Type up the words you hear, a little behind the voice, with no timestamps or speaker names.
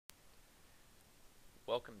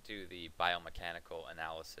Welcome to the biomechanical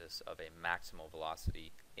analysis of a maximal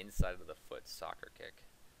velocity inside of the foot soccer kick.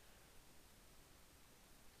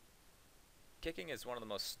 Kicking is one of the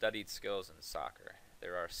most studied skills in soccer.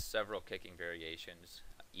 There are several kicking variations,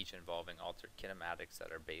 each involving altered kinematics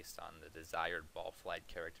that are based on the desired ball flight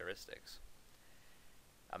characteristics.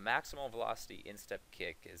 A maximal velocity instep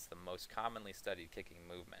kick is the most commonly studied kicking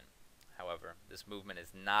movement. However, this movement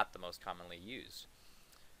is not the most commonly used.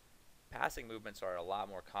 Passing movements are a lot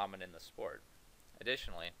more common in the sport.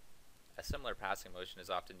 Additionally, a similar passing motion is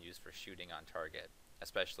often used for shooting on target,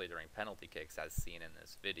 especially during penalty kicks as seen in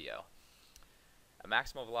this video. A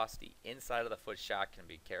maximal velocity inside of the foot shot can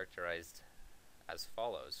be characterized as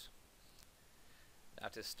follows. Now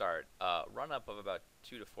to start, a run-up of about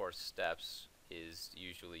 2 to 4 steps is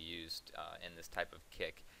usually used in this type of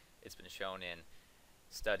kick. It's been shown in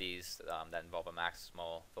studies that involve a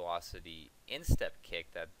maximal velocity instep kick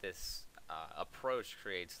that this approach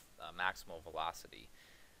creates maximal velocity,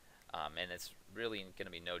 and it's really going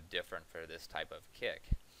to be no different for this type of kick.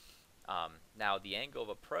 Now the angle of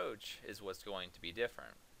approach is what's going to be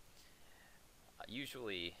different.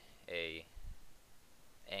 Usually a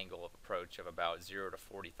angle of approach of about 0 to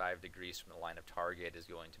 45 degrees from the line of target is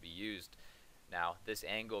going to be used. Now this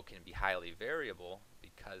angle can be highly variable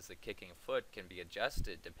because the kicking foot can be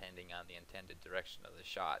adjusted depending on the intended direction of the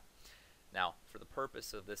shot. Now for the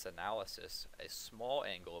purpose of this analysis, a small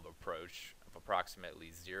angle of approach of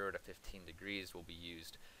approximately 0 to 15 degrees will be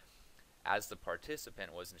used, as the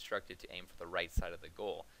participant was instructed to aim for the right side of the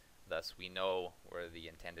goal. Thus we know where the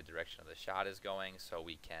intended direction of the shot is going, so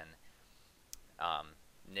we can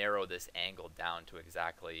narrow this angle down to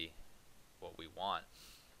exactly what we want.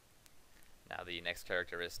 Now the next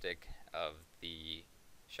characteristic of the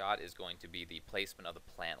shot is going to be the placement of the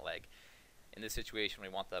plant leg. In this situation we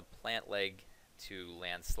want the plant leg to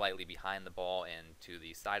land slightly behind the ball and to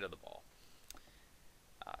the side of the ball.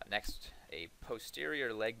 Next, a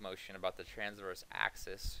posterior leg motion about the transverse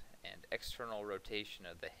axis and external rotation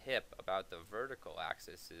of the hip about the vertical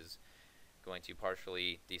axis is going to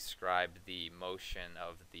partially describe the motion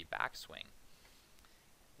of the backswing.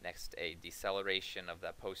 Next, a deceleration of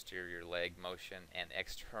that posterior leg motion and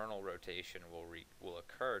external rotation will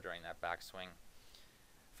occur during that backswing,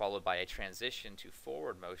 followed by a transition to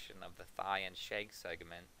forward motion of the thigh and shank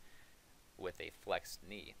segment with a flexed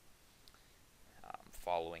knee.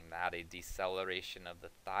 Following that, a deceleration of the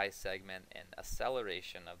thigh segment and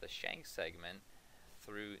acceleration of the shank segment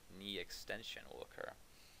through knee extension will occur.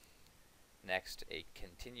 Next, a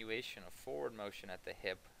continuation of forward motion at the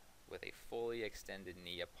hip with a fully extended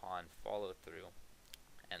knee upon follow-through,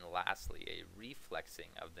 and lastly a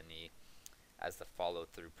reflexing of the knee as the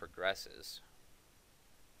follow-through progresses.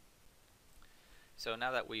 So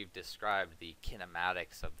now that we've described the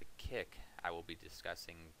kinematics of the kick, I will be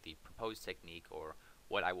discussing the proposed technique, or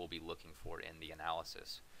what I will be looking for in the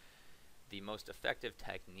analysis. The most effective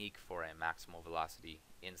technique for a maximal velocity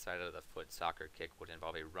inside of the foot soccer kick would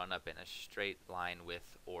involve a run-up in a straight line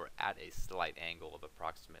with or at a slight angle of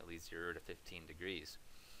approximately 0 to 15 degrees.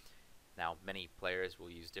 Now, many players will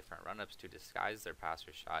use different run-ups to disguise their pass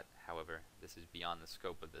or shot. However, this is beyond the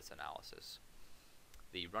scope of this analysis.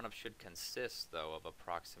 The run-up should consist, though, of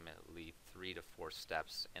approximately 3 to 4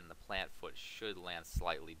 steps, and the plant foot should land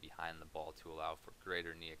slightly behind the ball to allow for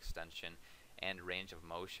greater knee extension and range of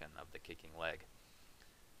motion of the kicking leg.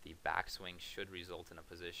 The backswing should result in a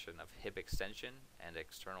position of hip extension and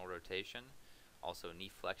external rotation, also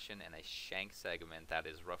knee flexion and a shank segment that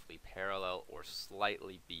is roughly parallel or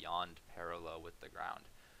slightly beyond parallel with the ground.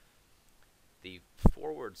 The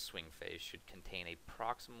forward swing phase should contain a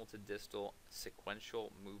proximal to distal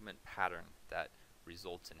sequential movement pattern that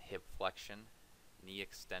results in hip flexion, knee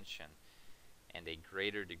extension, and a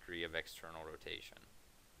greater degree of external rotation.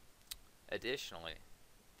 Additionally,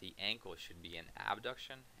 the ankle should be in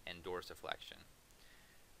abduction and dorsiflexion.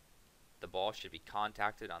 The ball should be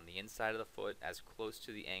contacted on the inside of the foot as close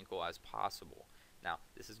to the ankle as possible. Now,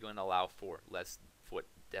 this is going to allow for less foot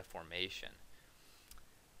deformation.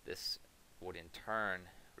 This would in turn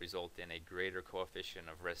result in a greater coefficient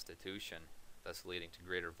of restitution, thus leading to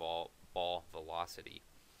greater ball velocity.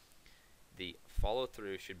 The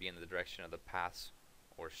follow-through should be in the direction of the pass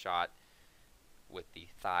or shot, with the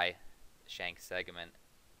thigh shank segment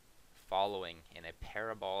following in a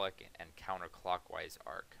parabolic and counterclockwise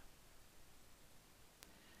arc.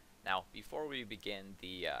 Now, before we begin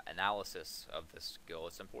the analysis of this skill,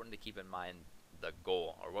 it's important to keep in mind the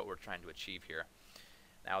goal, or what we're trying to achieve here.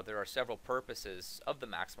 Now, there are several purposes of the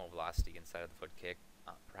maximal velocity inside of the foot kick,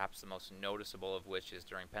 perhaps the most noticeable of which is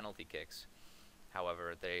during penalty kicks.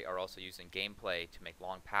 However, they are also used in gameplay to make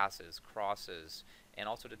long passes, crosses, and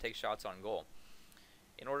also to take shots on goal.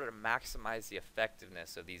 In order to maximize the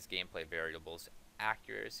effectiveness of these gameplay variables,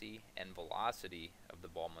 accuracy and velocity of the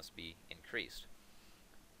ball must be increased.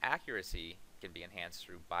 Accuracy can be enhanced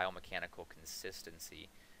through biomechanical consistency,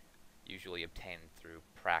 usually obtained through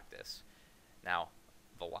practice. Now,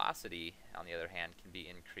 velocity, on the other hand, can be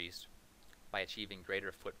increased by achieving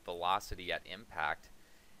greater foot velocity at impact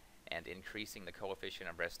and increasing the coefficient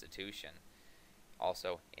of restitution.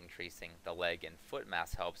 Also, increasing the leg and foot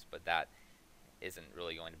mass helps, but that isn't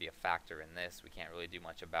really going to be a factor in this. We can't really do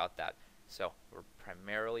much about that. So we're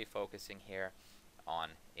primarily focusing here on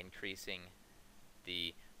increasing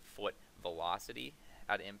the foot velocity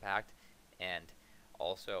at impact and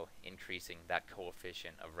also increasing that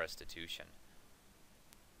coefficient of restitution.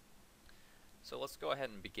 So let's go ahead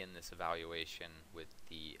and begin this evaluation with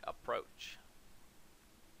the approach.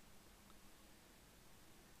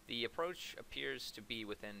 The approach appears to be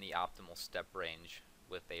within the optimal step range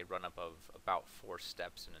with a run-up of about 4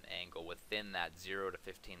 steps in an angle within that 0 to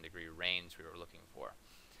 15 degree range we were looking for.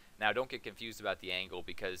 Now don't get confused about the angle,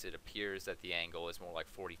 because it appears that the angle is more like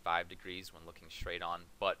 45 degrees when looking straight on,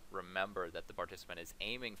 but remember that the participant is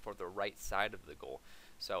aiming for the right side of the goal,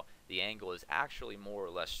 so the angle is actually more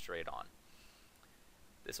or less straight on.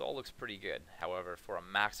 This all looks pretty good. However, for a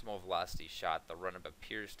maximal velocity shot, the run-up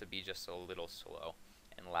appears to be just a little slow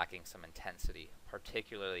and lacking some intensity,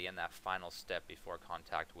 particularly in that final step before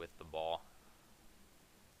contact with the ball.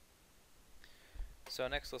 So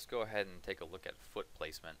next, let's go ahead and take a look at foot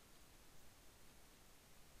placement.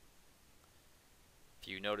 If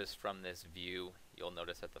you notice from this view, you'll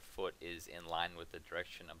notice that the foot is in line with the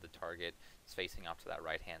direction of the target. It's facing off to that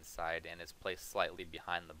right hand side and it's placed slightly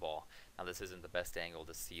behind the ball. Now this isn't the best angle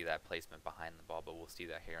to see that placement behind the ball, but we'll see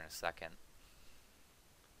that here in a second.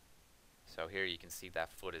 So here you can see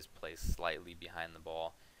that foot is placed slightly behind the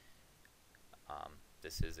ball.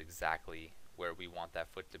 This is exactly where we want that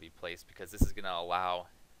foot to be placed, because this is going to allow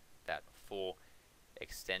that full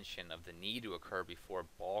extension of the knee to occur before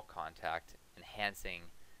ball contact, enhancing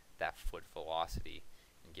that foot velocity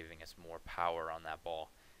and giving us more power on that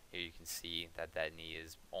ball. Here you can see that that knee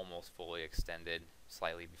is almost fully extended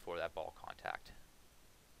slightly before that ball contact.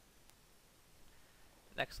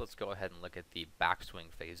 Next, let's go ahead and look at the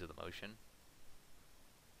backswing phase of the motion.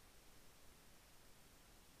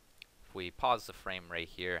 If we pause the frame right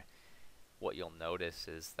here, what you'll notice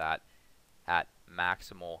is that at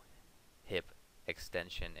maximal hip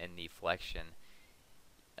extension and knee flexion,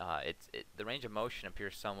 the range of motion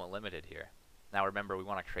appears somewhat limited here. Now remember, we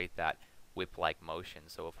want to create that whip-like motion,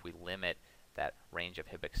 so if we limit that range of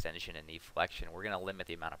hip extension and knee flexion, we're going to limit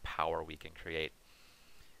the amount of power we can create.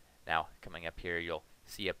 Now, coming up here, you'll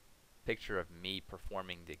see a picture of me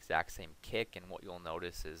performing the exact same kick, and what you'll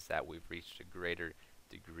notice is that we've reached a greater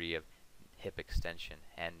degree of hip extension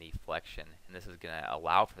and knee flexion, and this is going to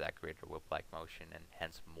allow for that greater whip-like motion and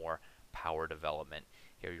hence more power development.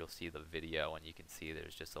 Here you'll see the video and you can see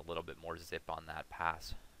there's just a little bit more zip on that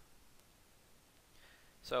pass.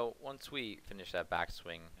 So once we finish that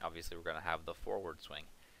backswing, obviously we're going to have the forward swing.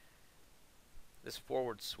 This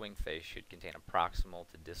forward swing phase should contain a proximal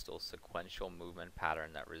to distal sequential movement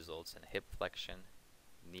pattern that results in hip flexion,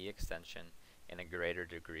 knee extension, and a greater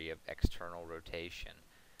degree of external rotation.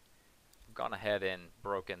 I've gone ahead and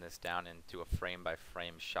broken this down into a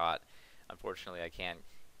frame-by-frame shot. Unfortunately, I can't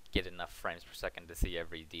get enough frames per second to see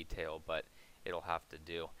every detail, but it'll have to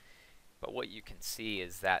do. But what you can see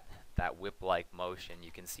is that whip-like motion.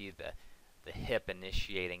 You can see the hip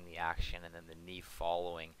initiating the action and then the knee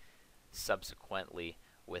following subsequently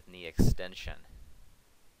with knee extension.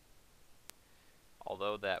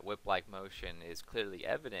 Although that whip-like motion is clearly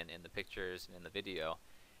evident in the pictures and in the video,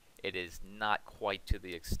 it is not quite to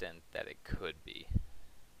the extent that it could be.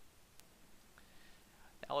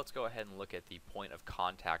 Now let's go ahead and look at the point of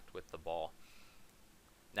contact with the ball.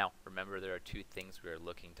 Now remember, there are two things we are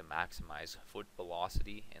looking to maximize: foot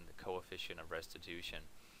velocity and the coefficient of restitution.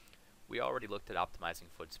 We already looked at optimizing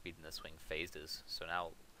foot speed in the swing phases, so now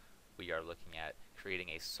we are looking at creating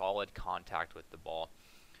a solid contact with the ball.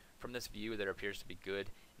 From this view, there appears to be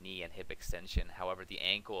good knee and hip extension. However, the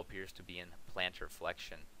ankle appears to be in plantar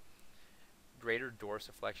flexion. Greater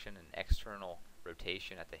dorsiflexion and external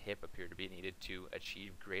rotation at the hip appear to be needed to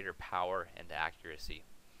achieve greater power and accuracy.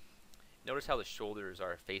 Notice how the shoulders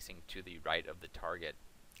are facing to the right of the target.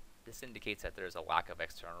 This indicates that there is a lack of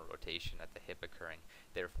external rotation at the hip occurring.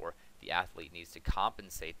 Therefore, the athlete needs to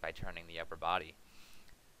compensate by turning the upper body.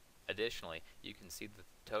 Additionally, you can see that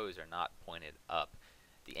the toes are not pointed up.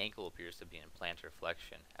 The ankle appears to be in plantar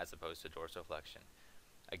flexion as opposed to dorsiflexion.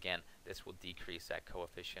 Again, this will decrease that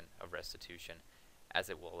coefficient of restitution as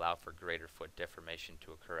it will allow for greater foot deformation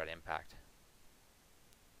to occur at impact.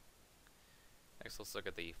 Next, let's look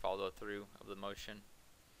at the follow-through of the motion.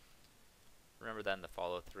 Remember that in the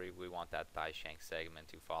follow-through, we want that thigh shank segment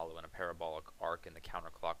to follow in a parabolic arc in the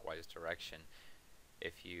counterclockwise direction.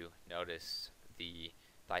 If you notice, the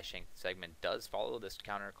thigh shank segment does follow this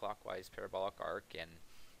counterclockwise parabolic arc, and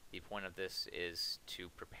the point of this is to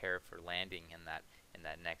prepare for landing in that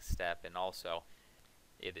next step, and also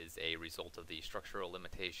it is a result of the structural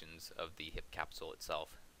limitations of the hip capsule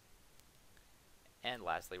itself. And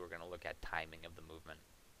lastly, we're going to look at timing of the movement.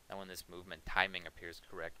 Now in this movement, timing appears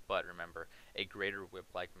correct, but remember, a greater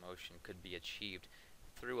whip-like motion could be achieved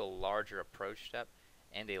through a larger approach step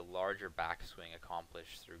and a larger backswing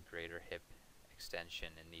accomplished through greater hip extension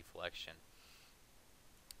and knee flexion.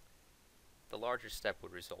 The larger step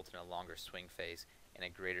would result in a longer swing phase and a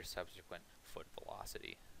greater subsequent foot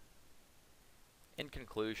velocity. In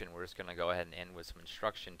conclusion, we're just going to go ahead and end with some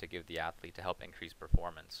instruction to give the athlete to help increase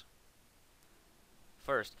performance.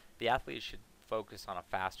 First, the athlete should focus on a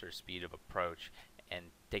faster speed of approach and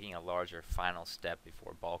taking a larger final step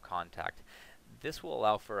before ball contact. This will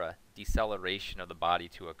allow for a deceleration of the body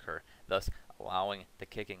to occur, thus allowing the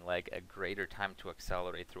kicking leg a greater time to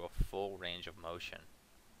accelerate through a full range of motion.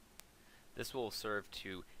 This will serve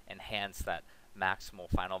to enhance that maximal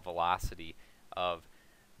final velocity of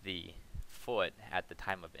the foot at the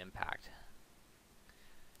time of impact.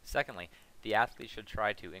 Secondly, the athlete should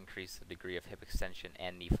try to increase the degree of hip extension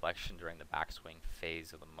and knee flexion during the backswing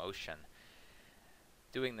phase of the motion.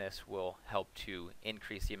 Doing this will help to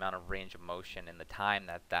increase the amount of range of motion and the time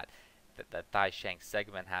that thigh shank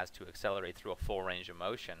segment has to accelerate through a full range of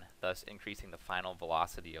motion, thus increasing the final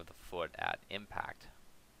velocity of the foot at impact.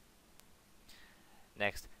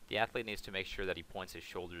 Next, the athlete needs to make sure that he points his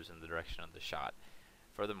shoulders in the direction of the shot.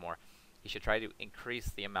 Furthermore, he should try to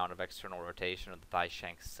increase the amount of external rotation of the thigh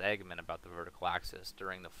shank segment about the vertical axis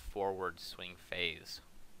during the forward swing phase.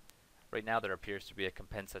 Right now there appears to be a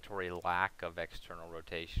compensatory lack of external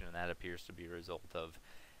rotation, and that appears to be a result of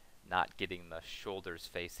not getting the shoulders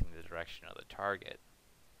facing the direction of the target.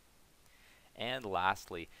 And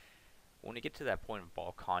lastly, when we get to that point of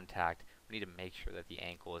ball contact, we need to make sure that the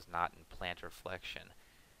ankle is not in plantar flexion.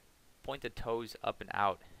 Point the toes up and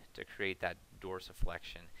out to create that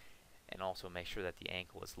dorsiflexion, and also make sure that the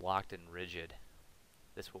ankle is locked and rigid.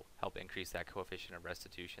 This will help increase that coefficient of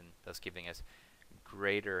restitution, thus giving us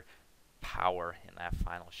greater power in that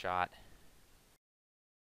final shot.